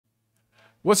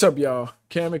What's up, y'all?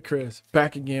 Cam and Chris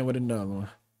back again with another one.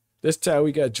 This time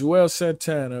we got juelz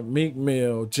Santana, Meek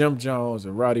Mill, Jim Jones,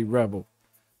 and Rowdy Rebel.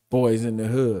 Boyz in the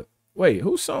Hood. Wait,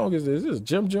 whose song is this? Is this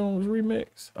Jim Jones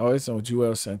remix? Oh, it's on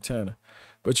juelz Santana.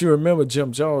 But you remember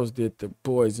Jim Jones did the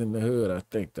Boyz in the Hood. I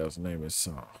think that was the name of his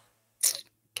song.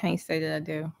 Can't say that I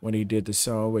do. When he did the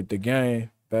song with the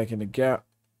Game back in the Gap.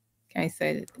 Can't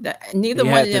say that. Neither he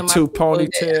one had of them the two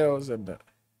ponytails and the.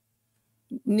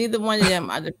 Neither one of them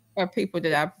are people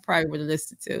that I probably would have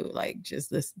listened to, like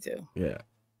just listen to. Yeah.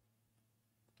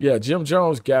 Yeah, Jim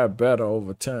Jones got better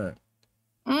over time.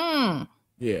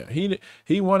 Yeah,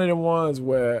 he one of the ones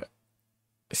where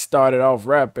started off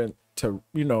rapping to,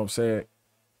 you know what I'm saying,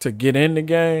 to get in the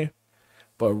game,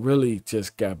 but really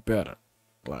just got better.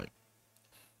 Like,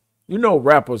 you know,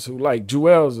 rappers who like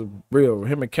juelz is real.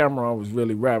 Him and Cameron was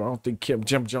really rapping. I don't think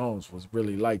Jim Jones was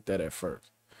really like that at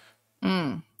first.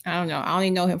 I don't know. I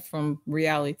only know him from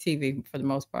reality TV for the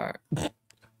most part. All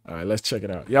right, let's check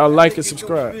it out. Y'all like and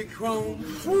subscribe. Shit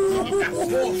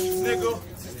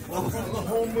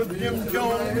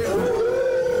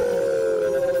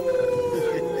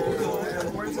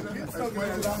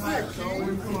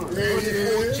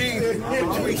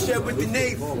with the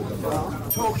navel.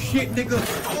 Talk shit, nigga.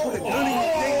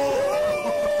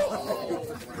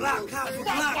 Block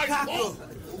copper.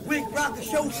 Wig rocker,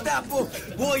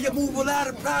 showstopper. Boy, you move a lot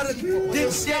of product.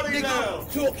 This shit,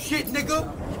 nigga. Talk shit,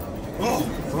 nigga.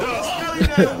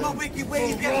 My wicked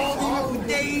ways got me for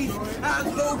days. I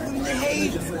glow from the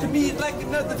haze. To me, it's like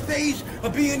another phase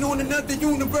of being on another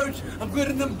universe. I'm good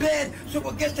and I'm bad, so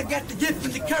I guess I got the gift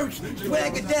and the curse.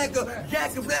 Swagger dagger,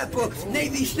 jacker rapper,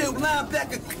 Navy still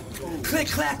linebacker, click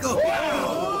clacker.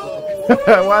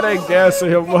 Why they gassing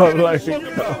him up like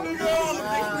that?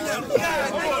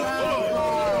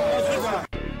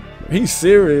 He's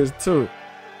serious too.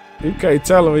 You can't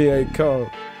tell him he ain't cold.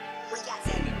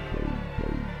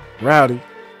 Rowdy.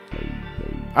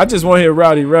 I just want to hear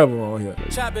Rowdy Rebel on here.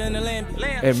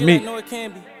 And Meek.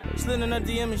 Slid in her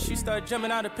DM and she started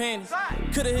jumping out of panties.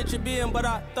 Could've hit your BM, but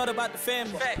I thought about the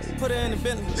family. Put her in the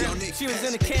Bentley. She was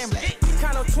in the camera.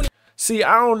 See,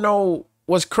 I don't know.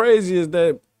 What's crazy is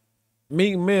that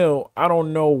Meek Mill, I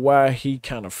don't know why he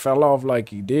kind of fell off like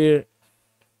he did.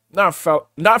 Not fell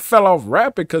off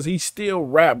rapping, because he still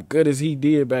rap good as he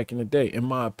did back in the day, in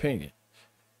my opinion.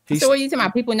 So what are you talking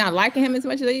about? People not liking him as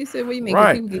much as they used to? What do you mean?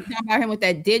 Right. People get talking about him with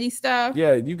that Diddy stuff?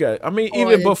 Yeah, you got. I mean,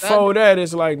 even before that,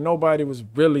 it's like nobody was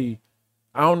really.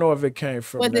 I don't know if it came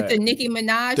from. Was it the Nicki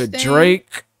Minaj thing?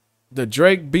 The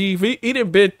Drake beef. He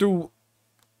didn't been through.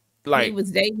 Like he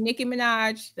was dating Nicki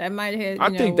Minaj. That might have. I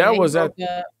think that was that.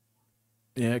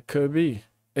 Yeah, it could be.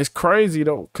 It's crazy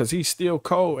though, because he's still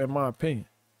cold in my opinion.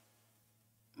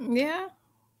 Yeah.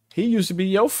 He used to be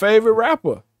your favorite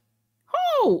rapper.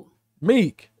 Who?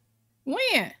 Meek.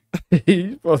 When?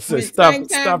 You supposed to say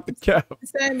stop the cap.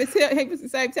 Same as he was the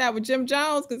same time with Jim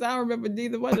Jones, because I don't remember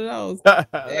neither one of those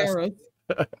eras.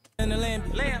 In the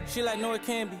lamb, she like, no, it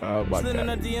can be. Oh my Slid in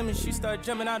her God. DM and she started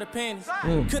jumping out of panties.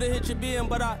 Could've hit your BM,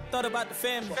 but I thought about the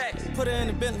family. Put her in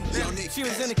the Bentley. She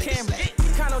was in the camera.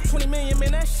 Kind of 20 million,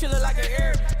 man, that shit look like an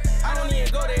Arab. I don't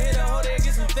even go there, hit a hoe there,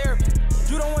 get some therapy.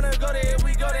 You don't wanna go there, if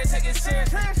we go there, take it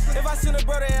serious. If I send a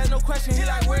brother, ask no question, he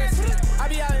like, where is he? I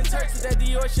be out in Turks with that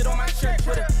Dior shit on my shirt.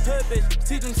 With a hood bitch,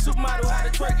 teaching supermodel how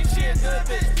to twerk, and she a good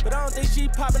bitch. But I don't think she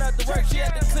popping out the work, she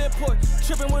at the clear port.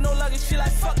 Tripping with no luggage, she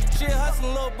like, fuck it, she a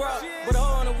hustling little bro. But a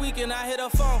hoe on the weekend, I hit her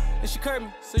phone, and she curved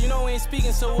me. So you know we ain't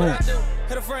speaking, so what I do?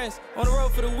 Hit her friends, on the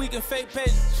road for the weekend, fake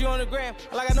page. She on the gram,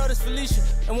 like I know this Felicia.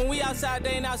 And when we outside,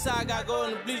 they ain't outside, gotta go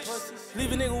on the bleach.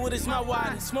 Leave a nigga with his mouth wide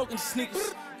and smoking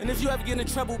sneakers. And if you ever get in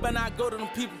trouble, better not go to them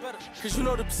people. Cause you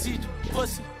know the procedure,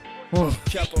 pussy.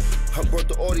 I brought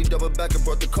the Audi, double back, I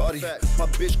brought the Cardi. My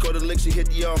bitch caught a lick, she hit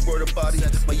the arm, brought her body.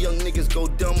 My young niggas go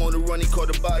dumb on the run, he caught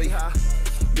a body.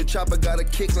 The chopper got a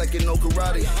kick like it no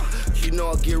karate. You know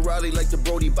I get rowdy like the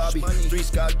Brody Bobby. 3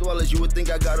 sky dwellers, you would think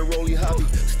I got a rolly hobby.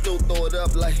 Still throw it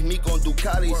up like Meek on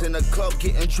Ducatis. In the club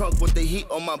getting drunk with the heat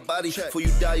on my body. Before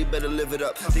you die, you better live it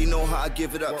up. They know how I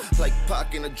give it up. Like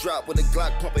Pac in a drop with a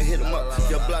Glock pump and hit him up.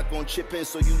 Your block gon' chip in,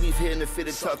 so you leave here in the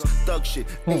fitted tux. Thug shit,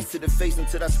 ace to the face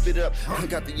until I spit it up. I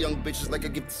got the young bitches like I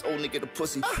give this old nigga the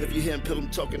pussy. If you hear him pill him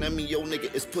talking at me, yo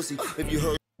nigga, it's pussy. If you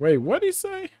heard. Wait, what'd he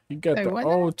say? He got the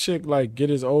old chick like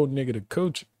get his old nigga to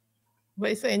coach. But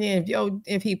he's saying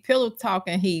if he pillow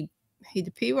talking, he the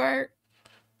P word.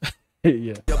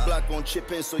 Yeah. Your block gon'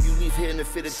 chip in, so you leave here in the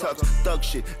fitted tux. Thug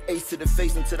shit, ace to the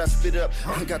face until I spit it up.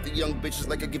 I got the young bitches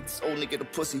like I give this old nigga the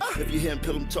pussy. If you hear him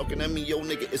pill him talking at me, yo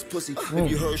nigga, it's pussy. If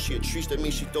you heard she a treat, that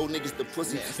means she throw niggas the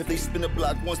pussy. If they spin the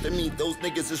block once, that means those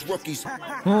niggas is rookies.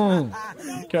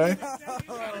 Okay.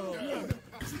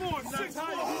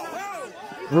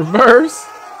 Reverse.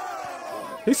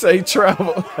 He say he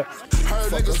traveled.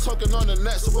 Heard niggas talking on the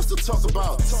net, so what's to talk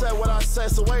about? Said what I said,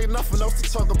 so ain't nothing else to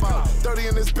talk about. 30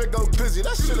 in this big old busy,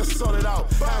 that shit is sorted out.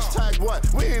 Hashtag what?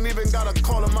 We ain't even gotta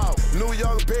call him out. New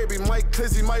young baby, Mike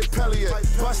Clizzy, Mike Pelliot.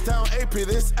 Bust down AP,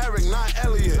 this Eric, not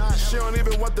Elliot. She don't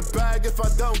even want the bag if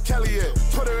I don't Kelly it.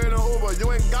 Put her in an Uber,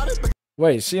 you ain't got it.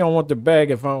 Wait, she don't want the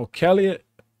bag if I don't Kelly it?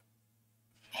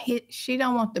 She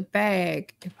don't want the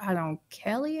bag if I don't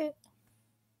Kelly it.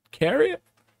 Carry it?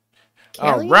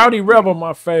 Kelly Rowdy Rebel,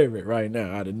 my favorite right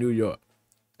now out of New York.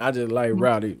 I just like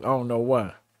Rowdy. I don't know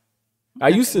why. I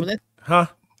used to, I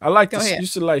like to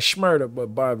used to like Schmurder, but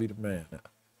Bobby the man.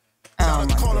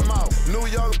 Call him out. New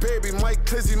young baby, Mike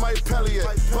Clizzy, Mike Pelliot.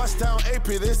 Bust down AP,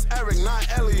 this Eric, not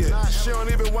Elliot. She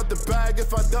don't even want the bag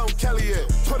if I don't Kelly it.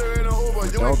 Put her in an Uber,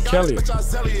 you ain't got it, bitch, I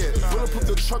zelly it. We'll put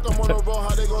the truck, I'm on the road,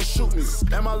 how they gon' shoot me?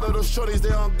 And my little shorties,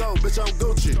 they on go, bitch, I'm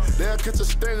Gucci. They'll catch a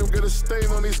stain, I'm get a stain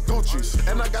on these Gucci's.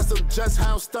 And I got some Jets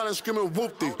hounds starting screaming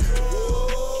whoop-dee.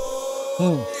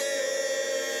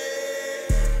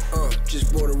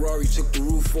 Just bought a Rowdy, took the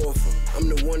roof off her. I'm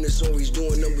the one that's always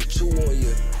doing number 2 on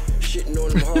you. Shitting on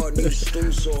them hard, need a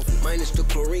stool soft. Minus the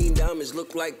chlorine diamonds,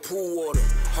 look like pool water.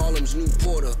 Harlem's new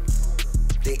porter.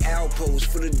 They Alpos,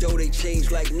 for the dough they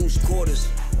change like loose quarters.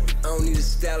 I don't need a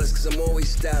stylist, cause I'm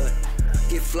always styling.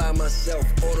 Get fly myself,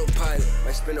 autopilot.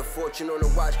 Might spend a fortune on a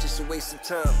watch, just a waste of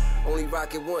time. Only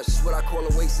rock it once, is what I call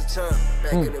a waste of time.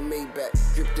 Back of the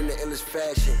Maybach, dripped in the illest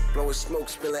fashion. Blowing smoke,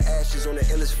 spilling ashes on the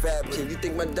illest fabric. You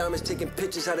think my diamonds taking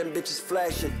pictures, how them bitches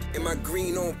flashing? And my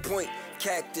green on point,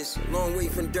 cactus, long way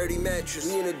from dirty mattress.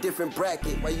 We in a different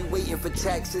bracket, while you waiting for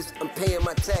taxes, I'm paying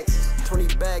my taxes.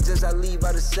 20 bags as I leave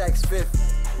by the Saks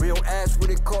Fifth. We don't ask what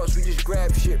it costs, we just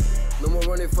grab shit. No more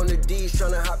running from the D's,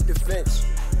 trying to hop the fence.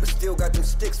 But still got them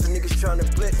sticks for niggas trying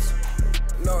to blitz.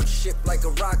 Launch ship like a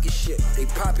rocket ship. They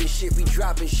popping shit, we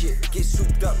dropping shit. Get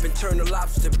souped up and turn the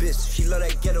lobster bits. She love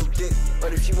that ghetto dick,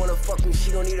 but if she wanna fuck me,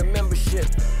 she don't need a membership.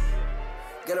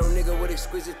 Ghetto nigga with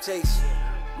exquisite taste.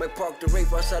 Might park the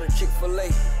rape outside of Chick-fil-A.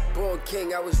 Born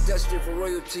king, I was destined for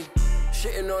royalty.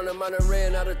 Shitting on them, I done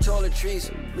ran out of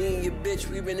toiletries. Me and your bitch,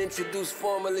 we been introduced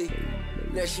formally.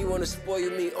 Now she wanna spoil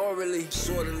me orally,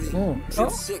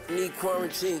 sortally. Sick, need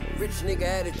quarantine. Rich nigga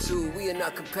attitude, we are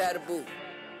not compatible.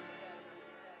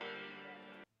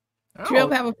 Do you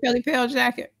ever have a Pelly Pale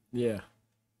jacket? Yeah.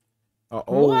 An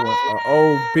old one, an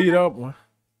old beat up one.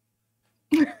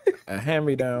 A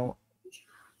hand-me-down.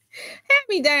 Hand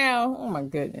me down. Oh my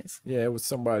goodness. Yeah, it was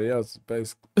somebody else,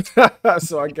 basically.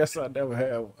 So I guess I never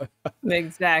had one.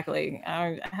 Exactly. How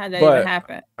did that even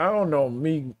happen? I don't know.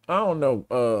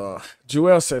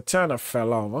 Juelz Santana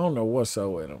fell off. I don't know what's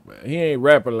up with him, man. He ain't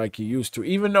rapping like he used to.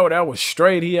 Even though that was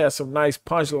straight, he had some nice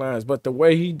punchlines, but the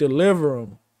way he deliver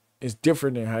them is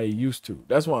different than how he used to.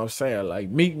 That's what I'm saying. Like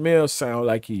Meek Mill sound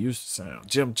like he used to sound.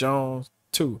 Jim Jones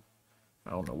too.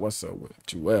 I don't know what's up with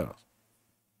Juelz.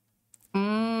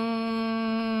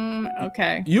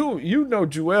 Okay. You know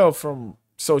Juelz from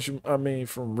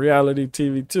from reality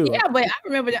TV too. Yeah, but I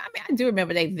remember. I do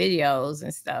remember their videos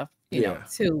and stuff, you know,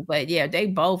 too. But yeah, they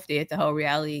both did the whole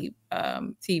reality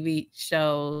TV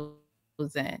shows,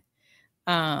 and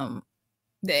I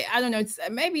don't know.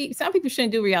 Maybe some people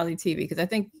shouldn't do reality TV because I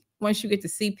think once you get to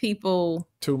see people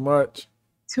too much,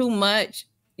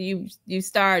 you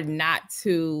start not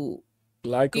to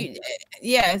like them.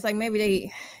 Yeah, it's like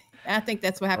maybe I think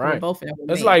that's what happened with both of them.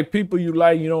 It's like people you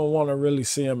like, you don't want to really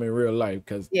see them in real life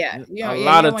because a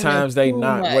lot of times they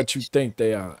not what you think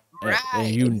they are, and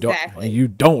you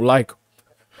don't like them.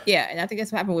 Yeah, and I think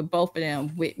that's what happened with both of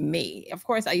them with me. Of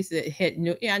course, I used to hit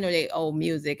new. I know they old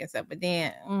music and stuff, but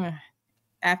then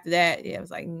after that, it was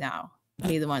like no,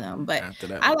 neither one of them. But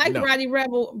I like Rowdy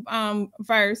Rebel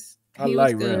verse. He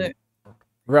was good.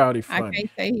 Rowdy funny. I can't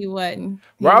say he wasn't.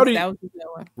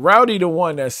 Rowdy the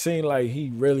one that seemed like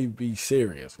he really be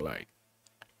serious,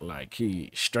 like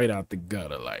he straight out the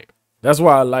gutter. Like that's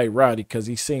why I like Rowdy, because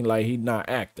he seemed like he not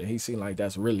acting. He seemed like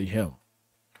that's really him.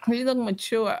 He look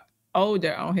mature,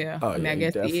 older on here. Oh, I mean, I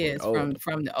guess he is older.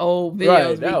 from the old videos.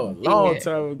 Right, that was a long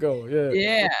time ago.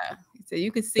 Yeah. So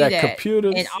you can see that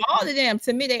computers and all of them.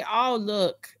 To me, they all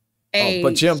look.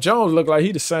 But Jim Jones look like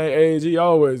he the same age he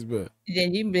always been.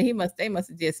 Then they must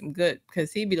have did some good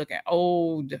because he be looking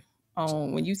old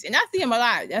on when you see, and I see him a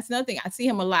lot. That's another thing. I see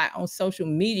him a lot on social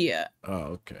media. Oh,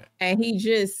 okay. And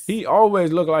he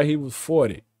always looked like he was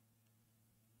 40.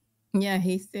 Yeah,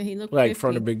 he looked like 50,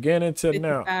 from the beginning to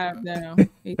now.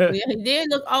 He did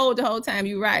look old the whole time.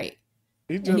 You're right.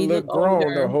 He just looked grown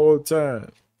older the whole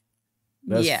time.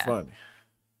 That's funny.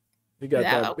 He got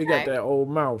that old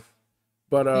mouth.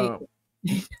 But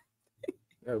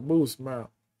that boost mouth.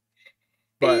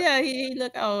 But yeah, he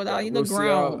look old. Yeah, he look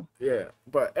grown. Yeah,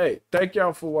 but hey, thank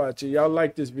y'all for watching. Y'all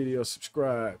like this video,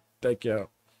 subscribe. Thank y'all.